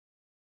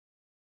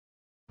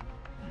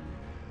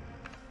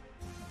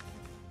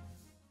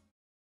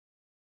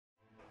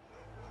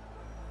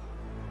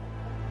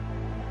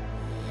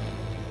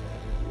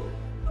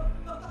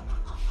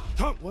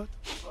Huh? What?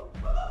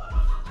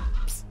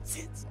 Psst,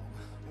 sit.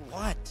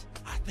 What?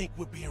 I think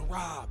we're being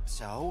robbed.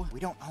 So? We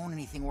don't own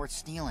anything worth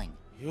stealing.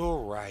 You're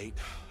right.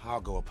 I'll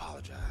go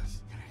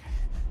apologize.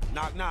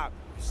 Knock, knock.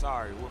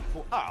 Sorry, we're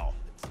poor. Oh,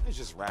 it's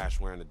just Rash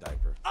wearing a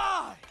diaper.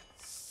 I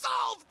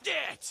solved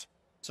it!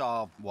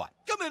 Solve what?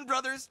 Come in,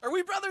 brothers. Are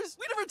we brothers?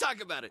 We never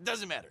talk about it.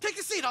 Doesn't matter. Take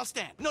a seat, I'll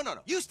stand. No.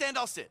 You stand,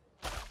 I'll sit.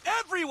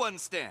 Everyone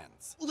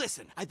stands.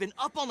 Listen, I've been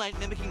up all night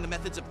mimicking the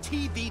methods of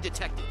TV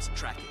detectives.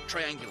 Tracking,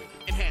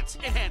 triangulating, enhance.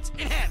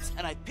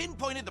 And I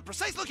pinpointed the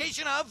precise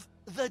location of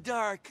the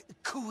Dark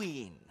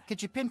Queen.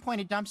 Could you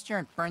pinpoint a dumpster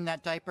and burn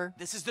that diaper?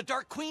 This is the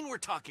Dark Queen we're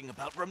talking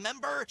about,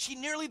 remember? She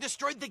nearly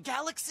destroyed the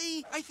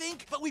galaxy, I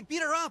think? But we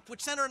beat her up,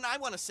 which sent her and I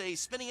want to say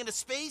spinning into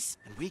space,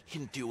 and we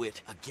can do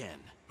it again.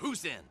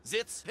 Who's in?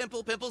 Zits?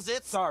 Pimple,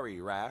 zits?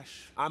 Sorry,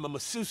 Rash. I'm a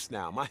masseuse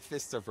now. My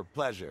fists are for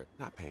pleasure,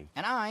 not pain.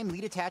 And I'm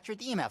lead attacher at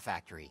the email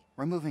factory.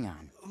 We're moving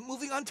on.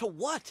 Moving on to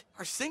what?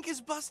 Our sink is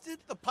busted?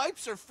 The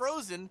pipes are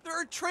frozen? There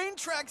are train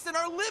tracks in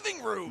our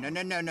living room!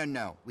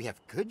 No. We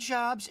have good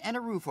jobs and a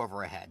roof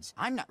over our heads.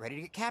 I'm not ready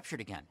to get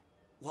captured again.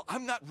 Well,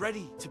 I'm not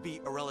ready to be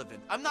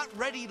irrelevant. I'm not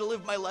ready to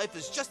live my life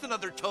as just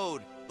another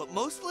toad. But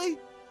mostly,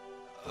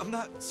 I'm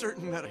not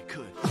certain that I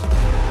could.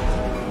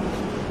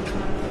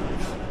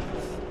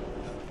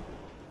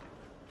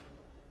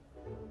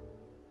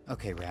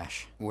 Okay,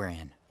 Rash, we're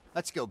in.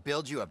 Let's go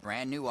build you a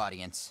brand new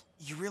audience.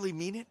 You really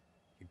mean it?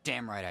 You're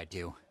damn right I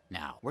do.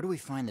 Now, where do we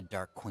find the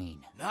Dark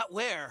Queen? Not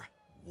where.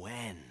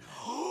 When?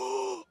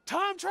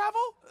 Time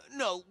travel?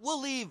 No, we'll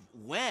leave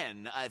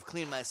when I've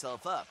cleaned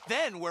myself up.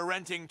 Then we're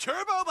renting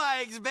turbo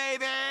bikes,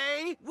 baby!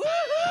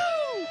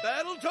 Woohoo!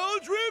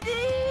 Battletoads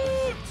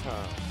reboot!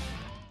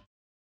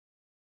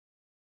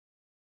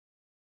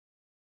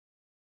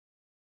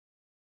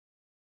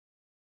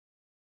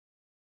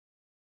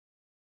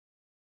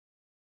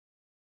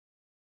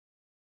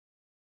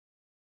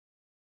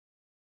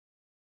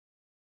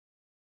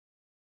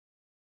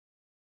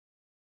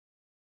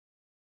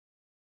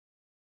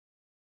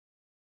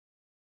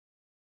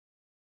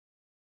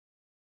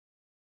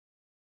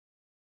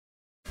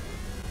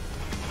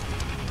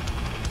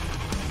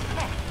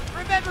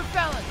 Remember,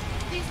 fellas,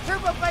 these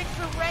turbo bikes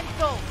are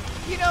rental.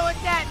 You know what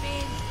that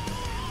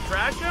means.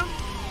 Trash him?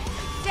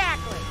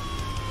 Exactly.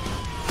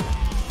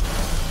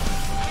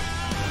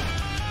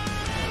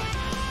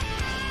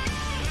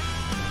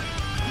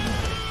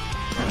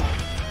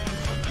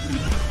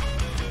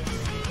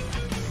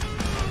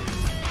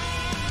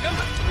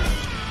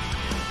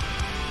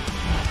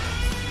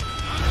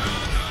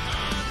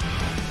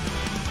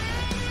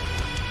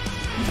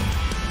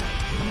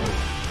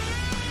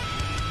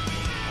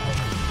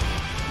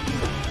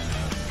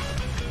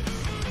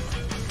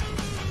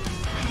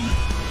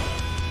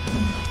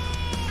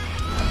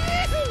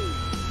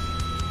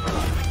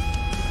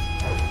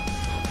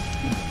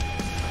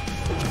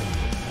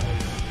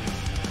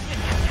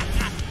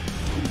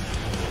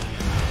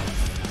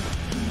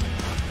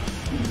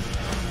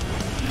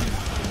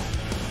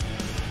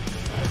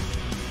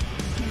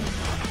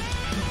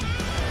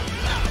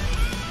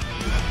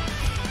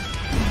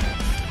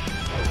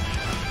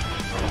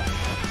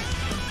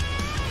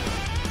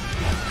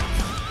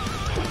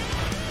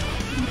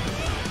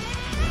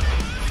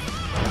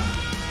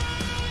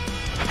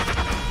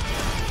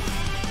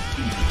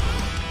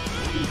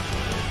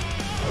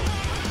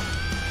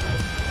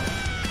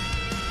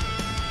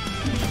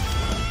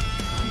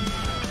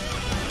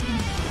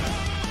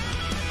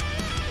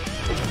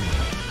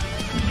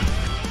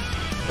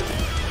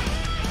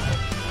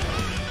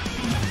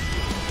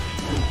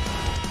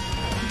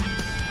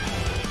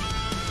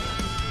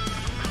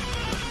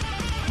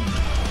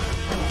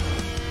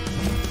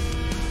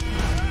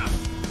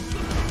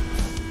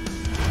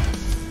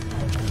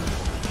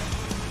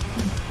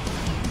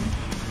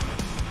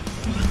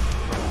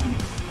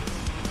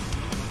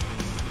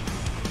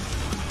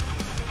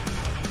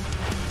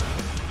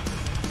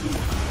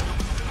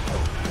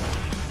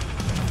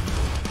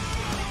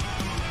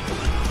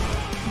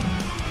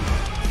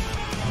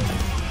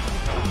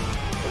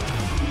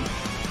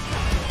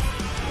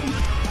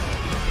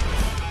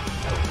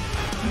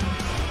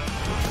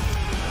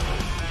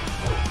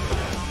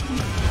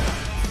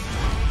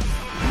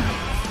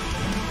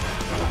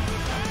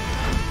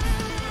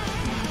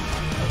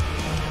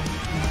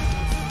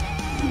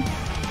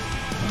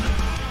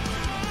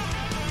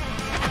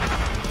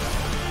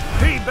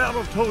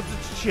 Battletoads,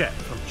 it's Chet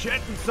from Chet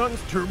 & Son's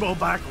Turbo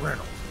Bike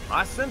Rentals.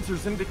 My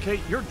sensors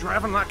indicate you're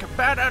driving like a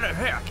bat out of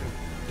heck, and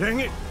dang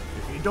it,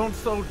 if you don't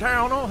slow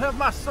down, I'll have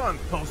my sons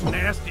post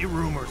nasty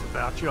rumors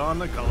about you on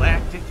the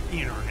galactic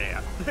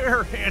internet.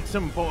 They're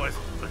handsome boys,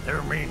 but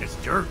they're mean as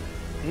dirt,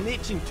 and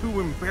itching to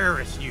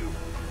embarrass you.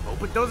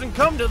 Hope it doesn't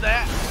come to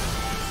that.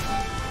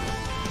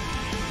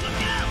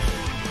 Look out!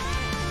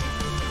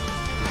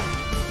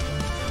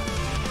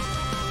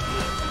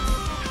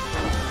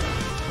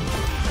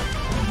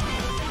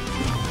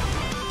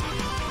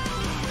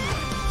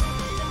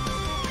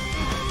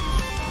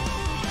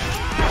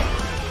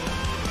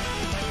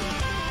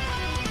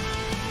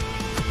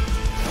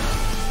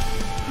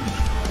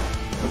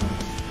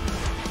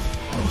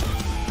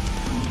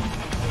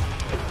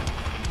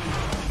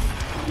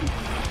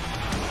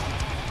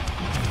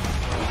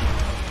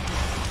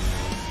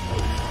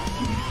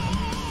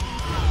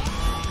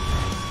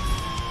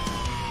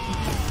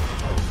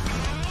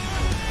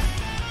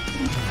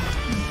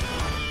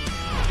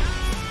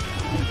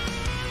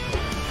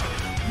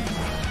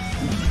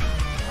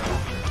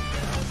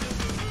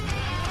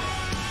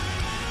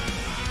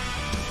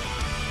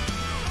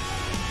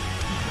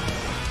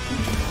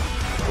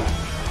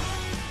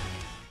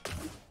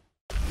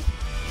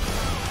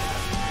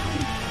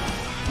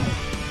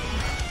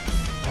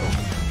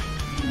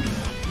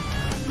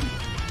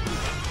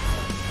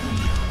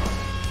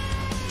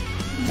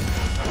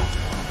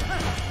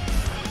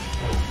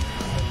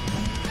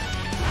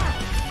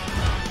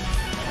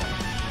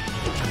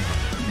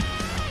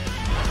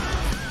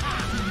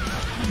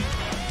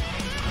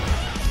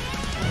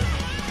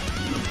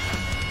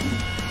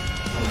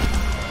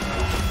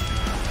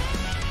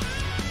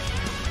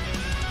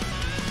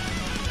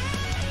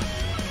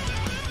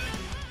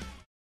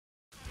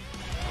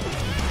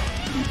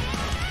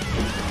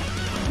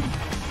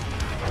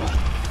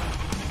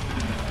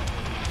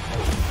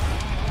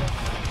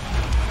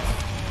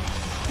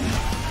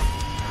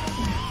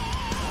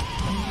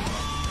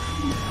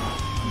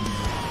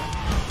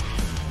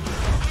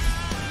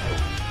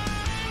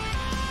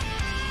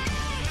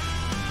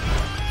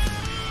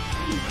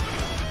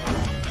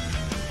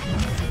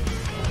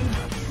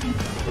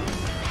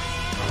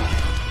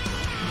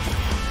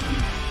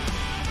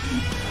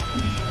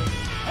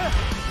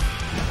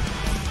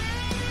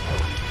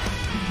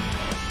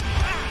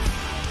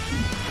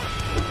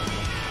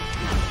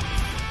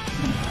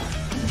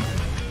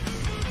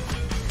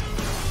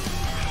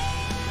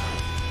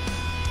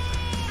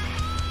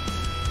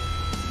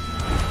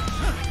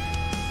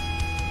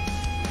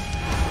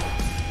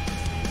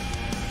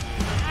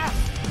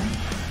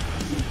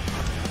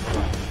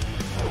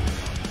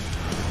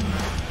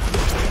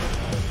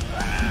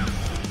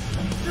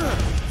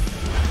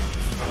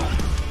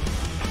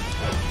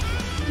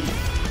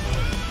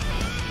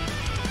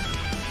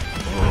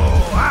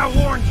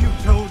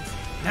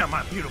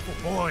 beautiful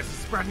boys is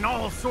spreading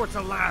all sorts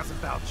of lies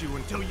about you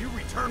until you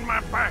return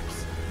my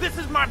bikes. This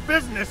is my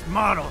business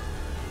model.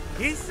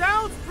 He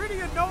sounds pretty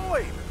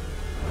annoyed.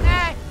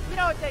 You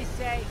know what they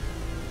say.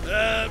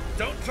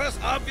 Don't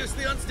trust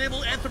obviously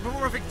unstable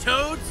anthropomorphic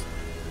toads?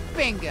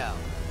 Bingo.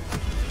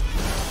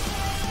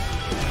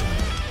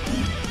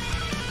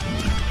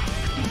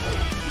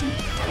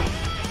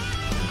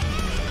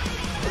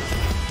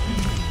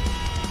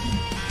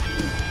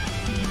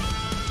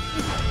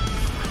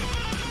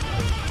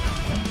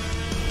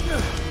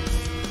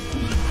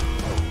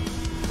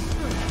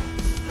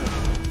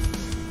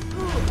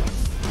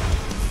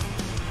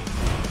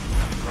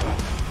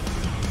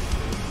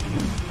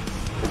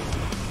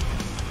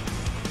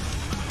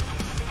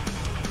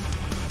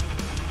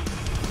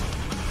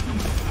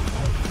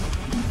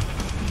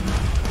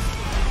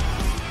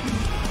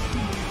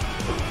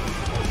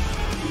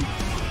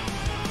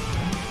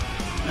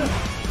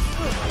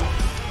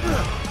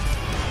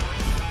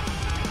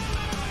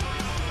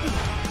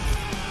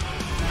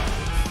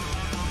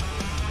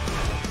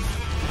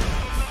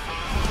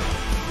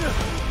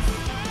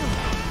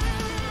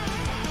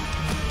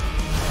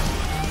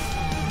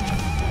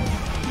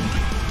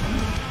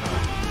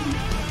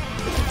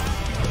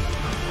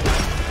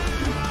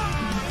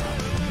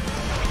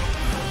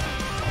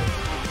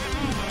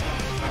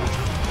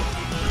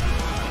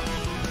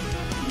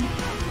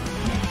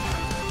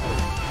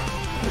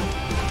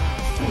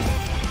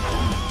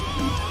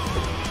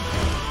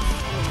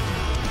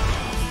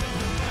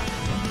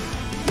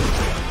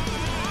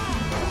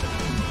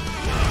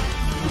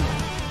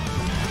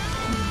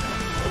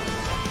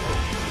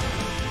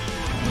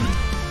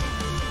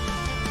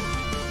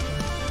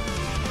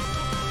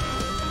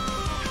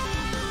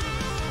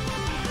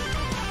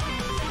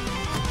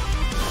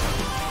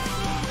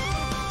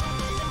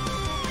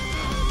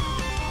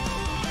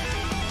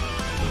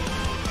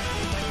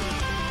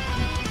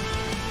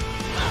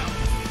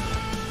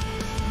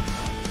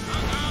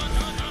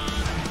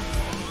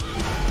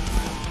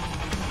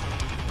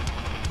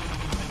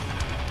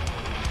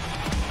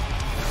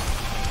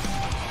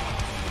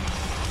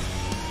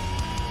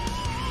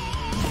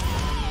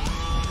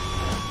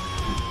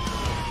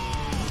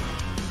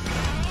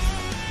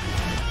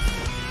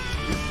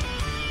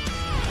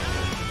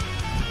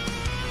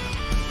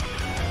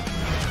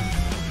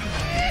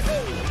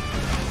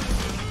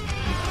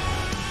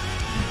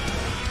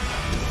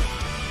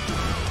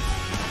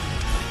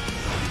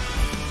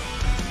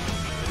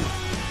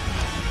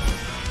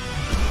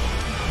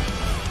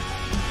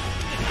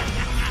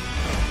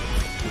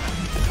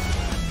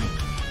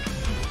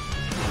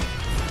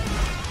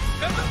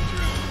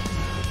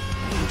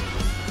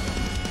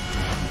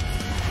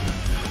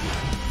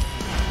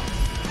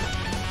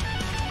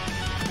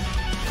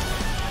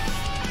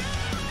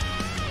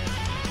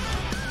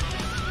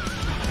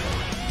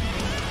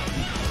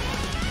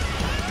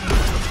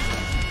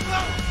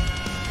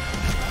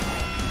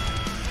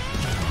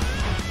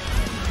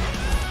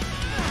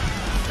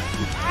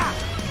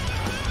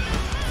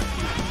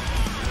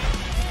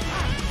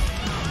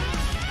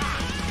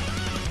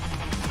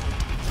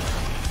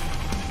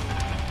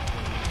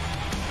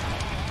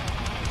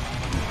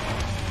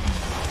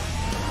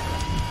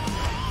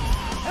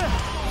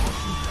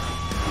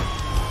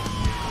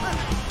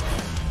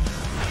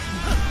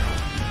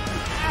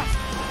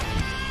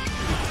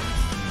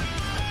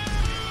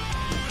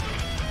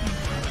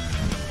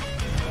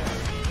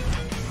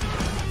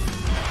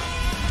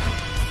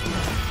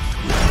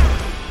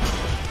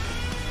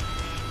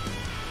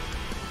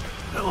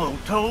 Hello,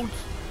 Toads.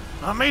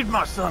 I made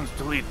my sons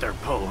delete their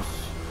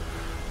posts.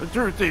 The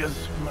truth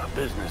is, my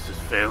business is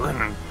failing,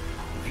 and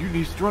if you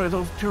destroy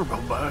those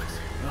turbo bikes,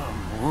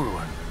 I'm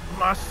ruined.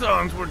 My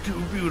sons were too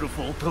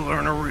beautiful to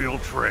learn a real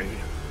trade.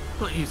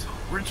 Please,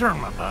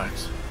 return my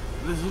bikes.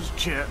 This is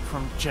Chet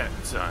from Chet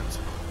 & Sons.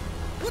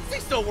 What's he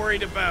so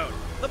worried about?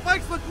 The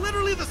bikes look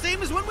literally the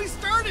same as when we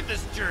started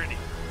this journey.